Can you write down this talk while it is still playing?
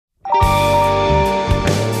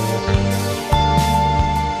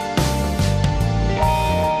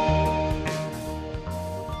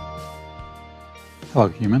Hello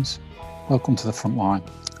humans, welcome to The Front Line,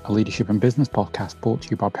 a leadership and business podcast brought to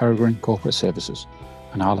you by Peregrine Corporate Services,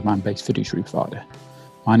 an Isle of Man based fiduciary provider.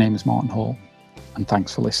 My name is Martin Hall and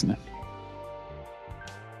thanks for listening.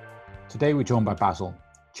 Today we're joined by Basil,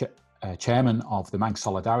 Chairman of the Manx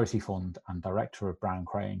Solidarity Fund and Director of Brown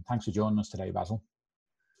Crane. Thanks for joining us today, Basil.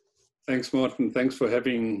 Thanks, Martin. Thanks for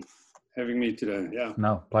having me today. Yeah.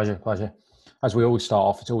 No, pleasure. As we always start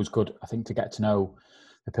off, it's always good, I think, to get to know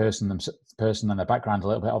the person and their background a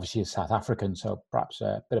little bit. Obviously, you're South African, so perhaps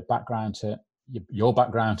a bit of background to your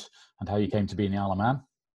background and how you came to be in the Isle of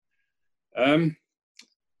Man.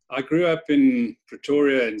 I grew up in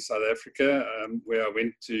Pretoria in South Africa, where I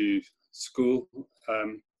went to school.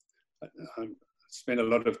 I spent a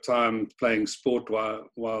lot of time playing sport while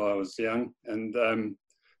I was young, and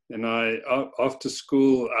after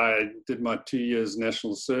school I did my 2 years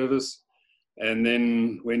national service, and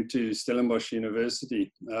then went to Stellenbosch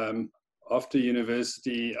University. After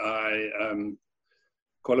university, I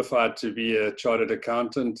qualified to be a chartered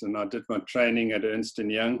accountant, and I did my training at Ernst &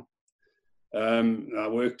 Young. I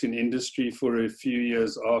worked in industry for a few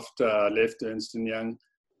years after I left Ernst & Young.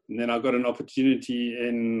 And then I got an opportunity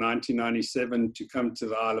in 1997 to come to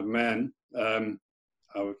the Isle of Man. I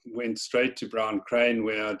went straight to Brown Crane,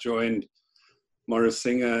 where I joined Morris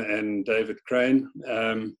Singer and David Crane.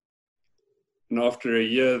 And after a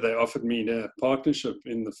year, they offered me a partnership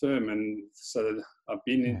in the firm. And so I've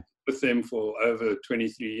been with them for over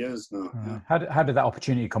 23 years now. Right. How did that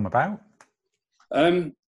opportunity come about?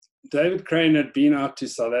 David Crane had been out to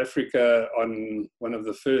South Africa on one of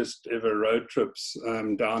the first ever road trips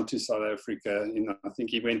down to South Africa. I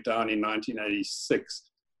think he went down in 1986.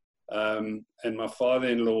 And my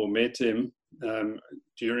father-in-law met him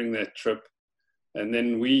during that trip. And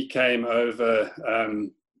then we came over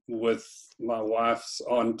with my wife's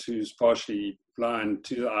aunt, who's partially blind,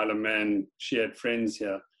 to the Isle of Man. She had friends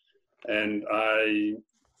here. And I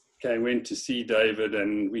went to see David,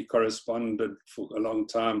 and we corresponded for a long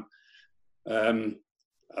time.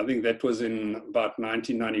 I think that was in about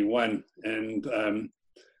 1991. And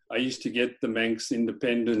I used to get the Manx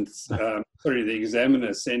Independence, the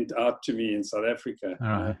Examiner sent out to me in South Africa.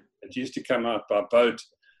 Right. It used to come out by boat,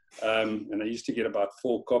 and I used to get about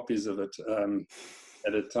 4 copies of it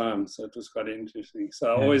at a time. So it was quite interesting. So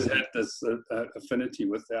I always had this affinity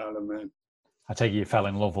with the Isle of Man. I take it you fell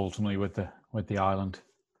in love ultimately with the island.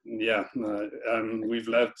 Yeah, we've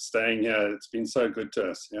loved staying here. It's been so good to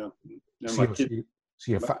us. Yeah.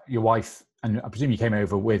 Your wife, and I presume you came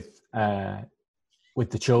over with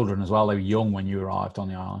the children as well. They were young when you arrived on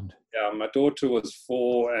the island. Yeah, my daughter was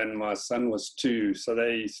 4 and my son was 2. So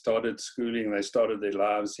they started schooling. They started their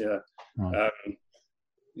lives here. Right.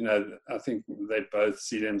 I think they both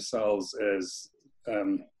see themselves as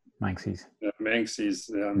Manxies. Manxies.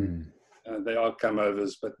 They are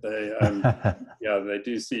come-overs, but they, they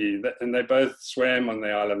do see that, and they both swam on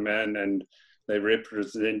the Isle of Man, and they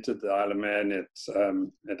represented the Isle of Man at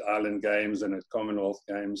Island Games and at Commonwealth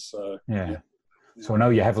Games. So So I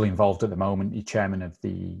know you're heavily involved at the moment. You're chairman of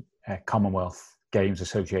the Commonwealth Games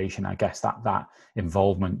Association. I guess that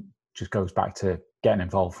involvement just goes back to getting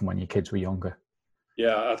involved from when your kids were younger.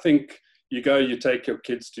 Yeah, I think you take your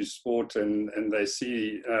kids to sport, and they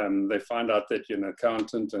see, they find out that you're an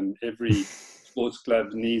accountant, and every sports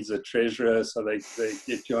club needs a treasurer, so they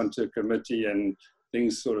get you onto a committee, and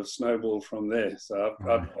things sort of snowball from there. So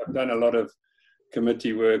I've done a lot of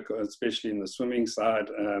committee work, especially in the swimming side.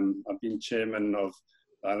 I've been chairman of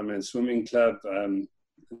the Isle of Man Swimming Club, and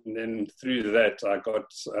then through that I got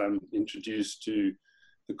introduced to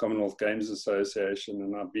the Commonwealth Games Association,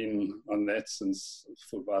 and I've been on that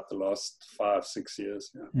for about the last 5-6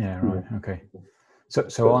 years. Yeah, right. Okay.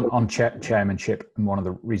 So on chairmanship, and one of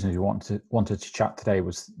the reasons you wanted to chat today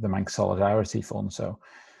was the Manx Solidarity Fund. So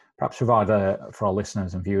perhaps provide for our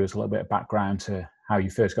listeners and viewers a little bit of background to how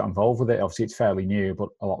you first got involved with it. Obviously, it's fairly new, but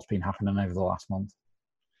a lot's been happening over the last month.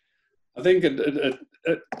 I think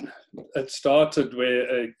it started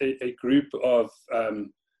where a group of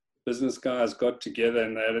business guys got together,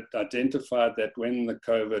 and they identified that when the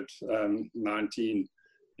COVID-19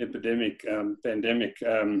 pandemic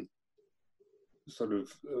sort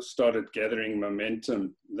of started gathering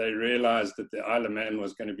momentum, they realized that the Isle of Man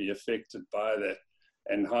was going to be affected by that,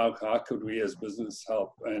 and how could we as business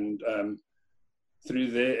help? And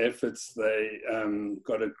through their efforts, they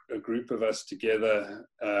got a group of us together,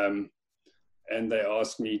 and they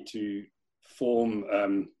asked me to form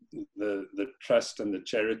the trust and the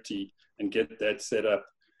charity and get that set up.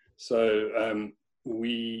 So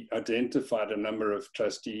we identified a number of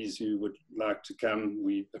trustees who would like to come.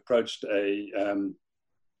 We approached a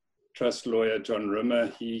trust lawyer, John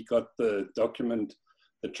Rimmer. He got the document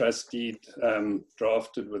the trust deed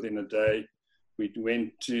drafted within a day. We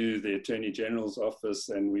went to the Attorney General's office,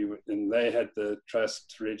 and they had the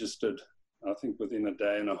trust registered, I think, within a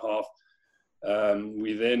day and a half.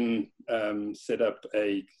 We then set up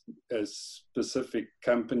a specific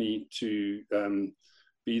company to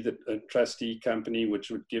be a trustee company, which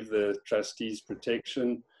would give the trustees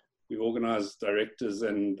protection. We organized directors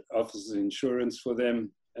and officers insurance for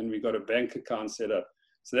them, and we got a bank account set up.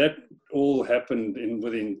 So that all happened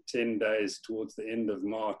within 10 days towards the end of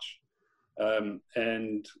March.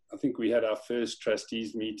 And I think we had our first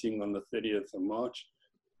trustees meeting on the 30th of March,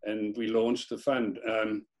 and we launched the fund.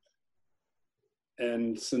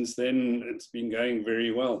 And since then, it's been going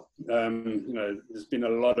very well. There's been a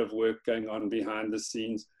lot of work going on behind the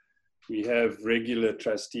scenes. We have regular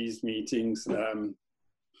trustees meetings.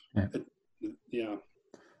 Yeah.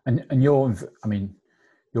 And your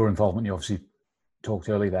involvement, you obviously talked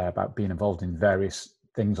earlier there about being involved in various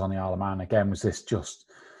things on the Isle of Man. Again, was this just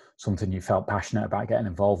something you felt passionate about getting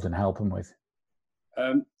involved and helping with?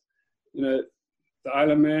 The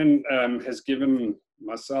Isle of Man has given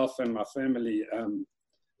myself and my family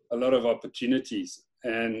a lot of opportunities,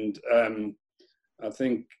 and I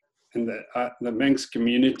think in the Manx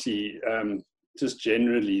community, just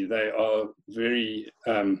generally, they are very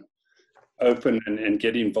open and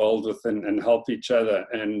get involved with and help each other.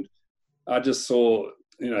 And I just saw,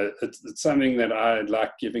 it's something that I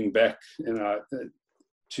like giving back,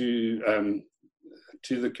 to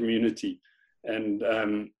the community,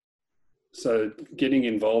 and so getting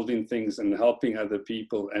involved in things and helping other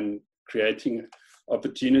people and creating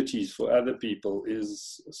opportunities for other people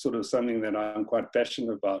is sort of something that I'm quite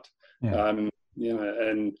passionate about. Yeah. And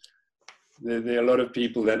there are a lot of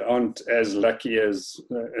people that aren't as lucky as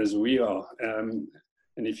we are. And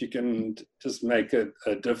if you can just make a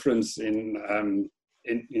difference in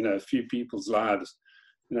a few people's lives,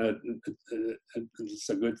 it's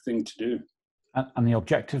a good thing to do. And the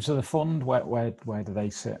objectives of the fund, where do they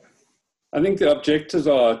sit? I think the objectives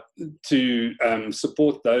are to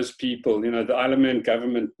support those people. The Isle of Man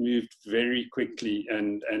government moved very quickly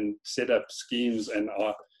and set up schemes and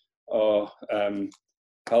are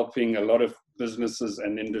helping a lot of businesses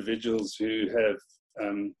and individuals who have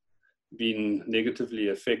been negatively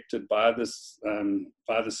affected by this,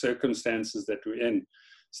 by the circumstances that we're in.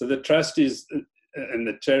 So the trust is, and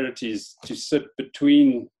the charities, to sit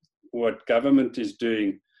between what government is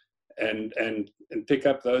doing and pick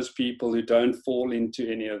up those people who don't fall into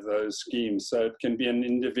any of those schemes. So it can be an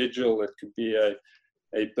individual, it could be a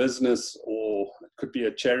business, or it could be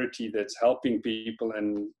a charity that's helping people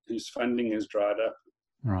and whose funding is dried up.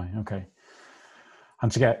 Right, okay.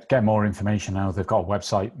 And to get more information now, they've got a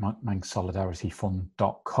website,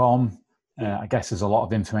 manxsolidarityfund.com. I guess there's a lot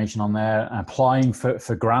of information on there. Applying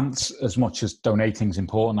for grants, as much as donating is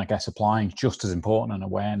important, I guess applying is just as important, and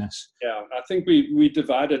awareness. Yeah, I think we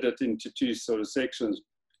divided it into two sort of sections.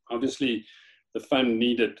 Obviously, the fund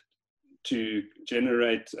needed to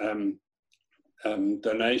generate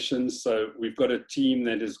donations. So we've got a team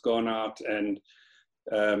that has gone out and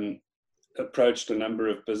approached a number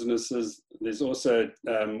of businesses. There's also,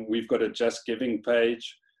 we've got a Just Giving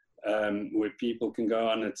page where people can go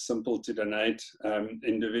on. It's simple to donate.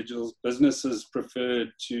 Individuals, businesses prefer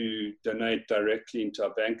to donate directly into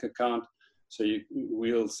our bank account. So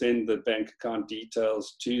we'll send the bank account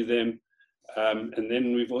details to them. And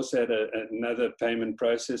then we've also had another payment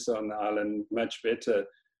processor on the island, Much Better,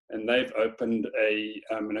 and they've opened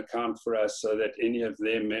an account for us so that any of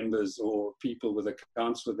their members or people with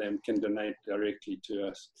accounts with them can donate directly to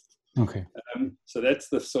us. Okay. So that's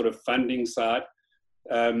the sort of funding side.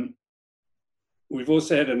 We've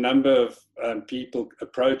also had a number of people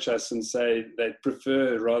approach us and say they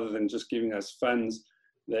prefer, rather than just giving us funds,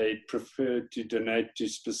 they prefer to donate to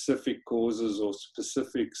specific causes or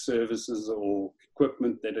specific services or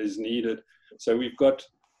equipment that is needed. So we've got,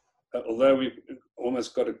 although we've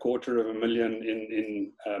almost got $250,000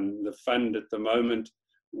 in the fund at the moment,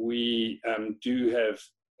 we do have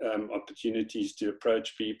opportunities to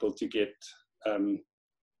approach people to get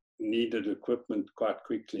needed equipment quite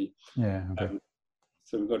quickly. Yeah. Okay.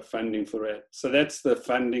 So we've got funding for that. So that's the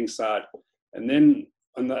funding side. And then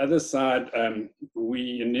on the other side,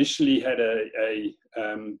 we initially had a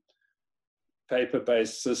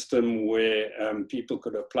paper-based system where people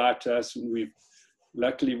could apply to us. And we've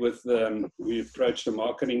luckily we approached a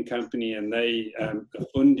marketing company, and they,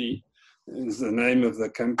 Fundi is the name of the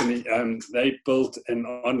company. They built an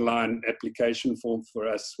online application form for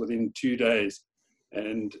us within 2 days.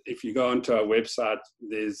 And if you go onto our website,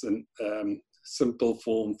 there's a simple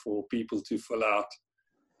form for people to fill out.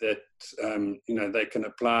 they can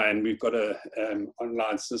apply, and we've got a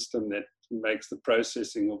online system that makes the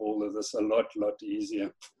processing of all of this a lot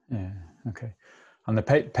easier. Yeah. Okay. On the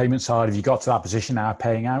payment side, have you got to that position now,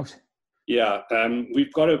 paying out? Yeah,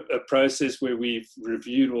 we've got a process where we've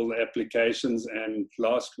reviewed all the applications, and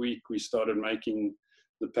last week we started making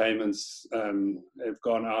the payments, have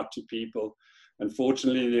gone out to people.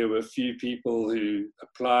 Unfortunately, there were a few people who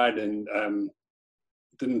applied and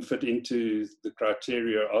didn't fit into the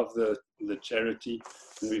criteria of the charity,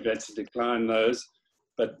 and we've had to decline those.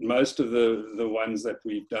 But most of the ones that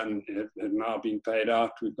we've done have now been paid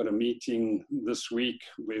out. We've got a meeting this week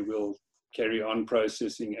where we'll carry on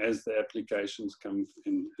processing as the applications come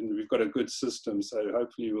in, and we've got a good system, so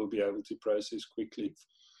hopefully we'll be able to process quickly.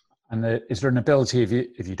 And is there an ability,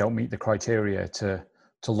 if you don't meet the criteria, to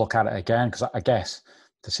look at it again? Because I guess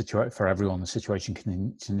the situation for everyone, the situation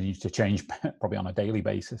continues to change probably on a daily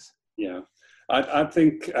basis. Yeah, I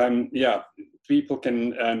think people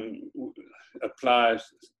can apply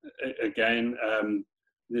again.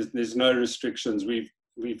 There's no restrictions. We've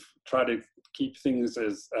tried to keep things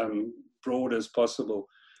as broad as possible,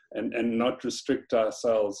 and not restrict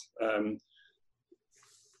ourselves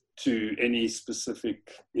to any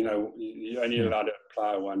specific. You're only allowed to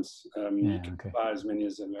apply once. You can apply as many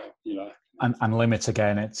as you like. And limits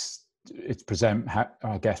again. It's present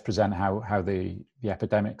how the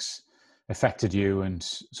epidemics affected you, and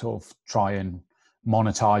sort of try and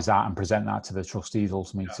monetize that and present that to the trustees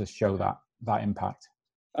ultimately to show that impact.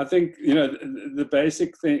 I think the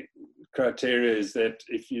basic criteria is that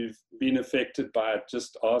if you've been affected by it,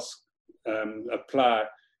 just ask, apply,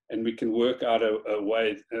 and we can work out a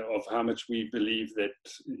way of how much we believe that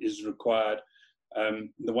is required.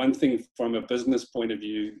 The one thing from a business point of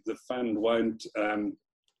view, the fund won't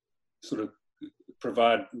sort of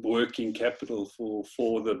provide working capital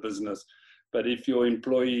for the business. But if your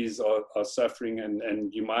employees are suffering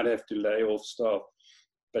and you might have to lay off staff,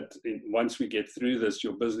 but once we get through this,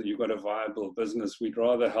 your business, you've got a viable business. We'd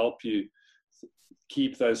rather help you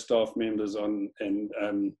keep those staff members on, and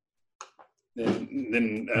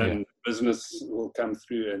then business will come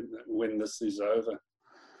through and when this is over.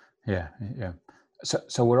 Yeah.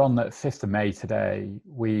 So we're on the 5th of May today.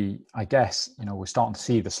 I guess, we're starting to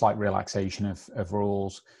see the slight relaxation of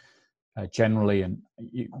rules generally, and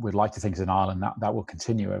we'd like to think as an Ireland that will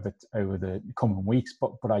continue over the coming weeks.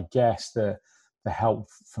 But I guess the help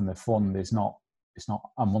from the fund it's not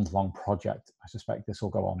a month-long project. I suspect this will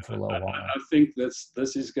go on for a little while. I think this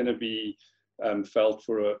is going to be felt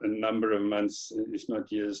for a number of months, if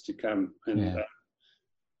not years to come. And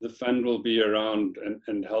the fund will be around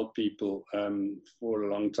and help people for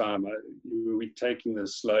a long time. We're taking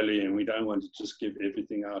this slowly, and we don't want to just give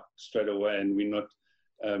everything out straight away, and we're not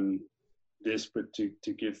desperate to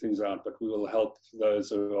give things out, but we will help those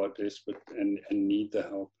who are desperate and need the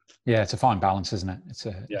help. Yeah, it's a fine balance, isn't it? It's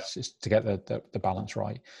just to get the balance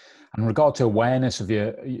right. And in regard to awareness of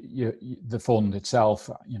the fund itself,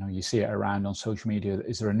 you see it around on social media.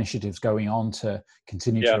 Is there initiatives going on to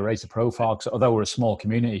continue to raise the profile? Because although we're a small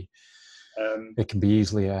community, it can be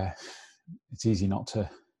easily it's easy not to.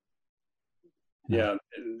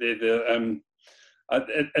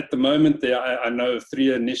 At the moment, I know of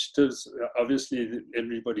 3 initiatives. Obviously,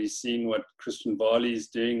 everybody's seen what Christian Bielich is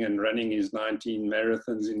doing and running his 19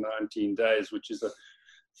 marathons in 19 days, which is a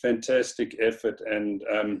fantastic effort. And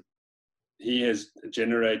he has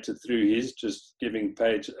generated through his just giving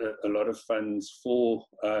page a lot of funds for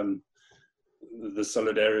the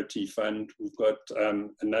Solidarity Fund. We've got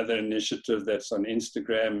another initiative that's on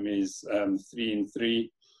Instagram is 3 in 3.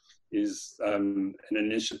 Is an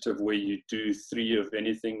initiative where you do 3 of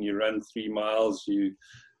anything. You run 3 miles, you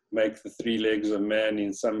make the 3 legs of man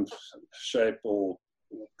in some shape, or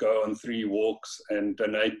go on 3 walks and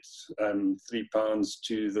donate £3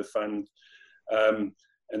 to the fund.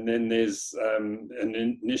 And then there's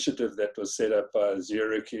an initiative that was set up by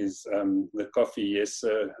Zurich, is the Coffee Yes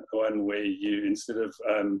Sir one, where you, instead of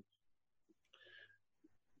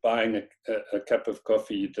buying a cup of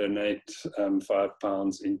coffee, you donate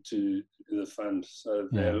 £5 into the fund. So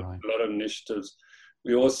there are a lot of initiatives.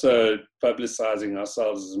 We're also publicising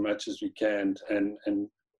ourselves as much as we can, and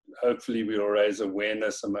hopefully we will raise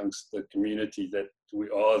awareness amongst the community that we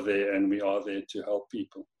are there, and we are there to help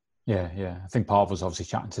people. Yeah. I think part of us obviously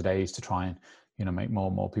chatting today is to try and make more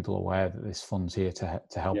and more people aware that this fund's here to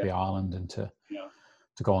help the island, and to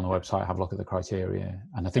go on the website, have a look at the criteria.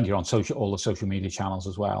 And I think you're on all the social media channels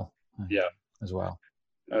as well. As well.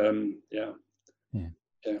 I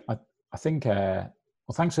think.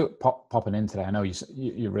 Well, thanks for popping in today. I know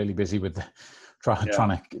you're really busy with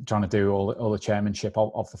trying to do all the chairmanship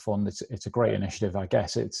of the fund. It's a great initiative, I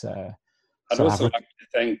guess. It's I'd also like to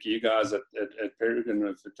thank you guys at Peregrine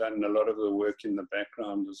who've done a lot of the work in the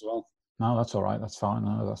background as well. No, that's all right. That's fine.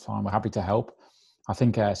 No, that's fine. We're happy to help. I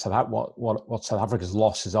think so that what South Africa's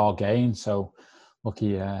loss is our gain. So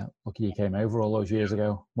lucky you came over all those years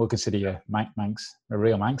ago. We'll consider you Manx, a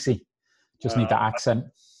real Manxie. Just need that accent.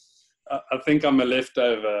 I think I'm a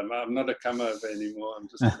leftover. I'm not a come over anymore. I'm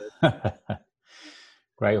just a leftover.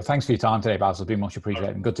 Great. Well, thanks for your time today, Basil. It's been much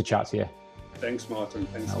appreciated. Good to chat to you. Thanks, Martin.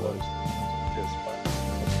 Thanks a lot. Cheers. Bye.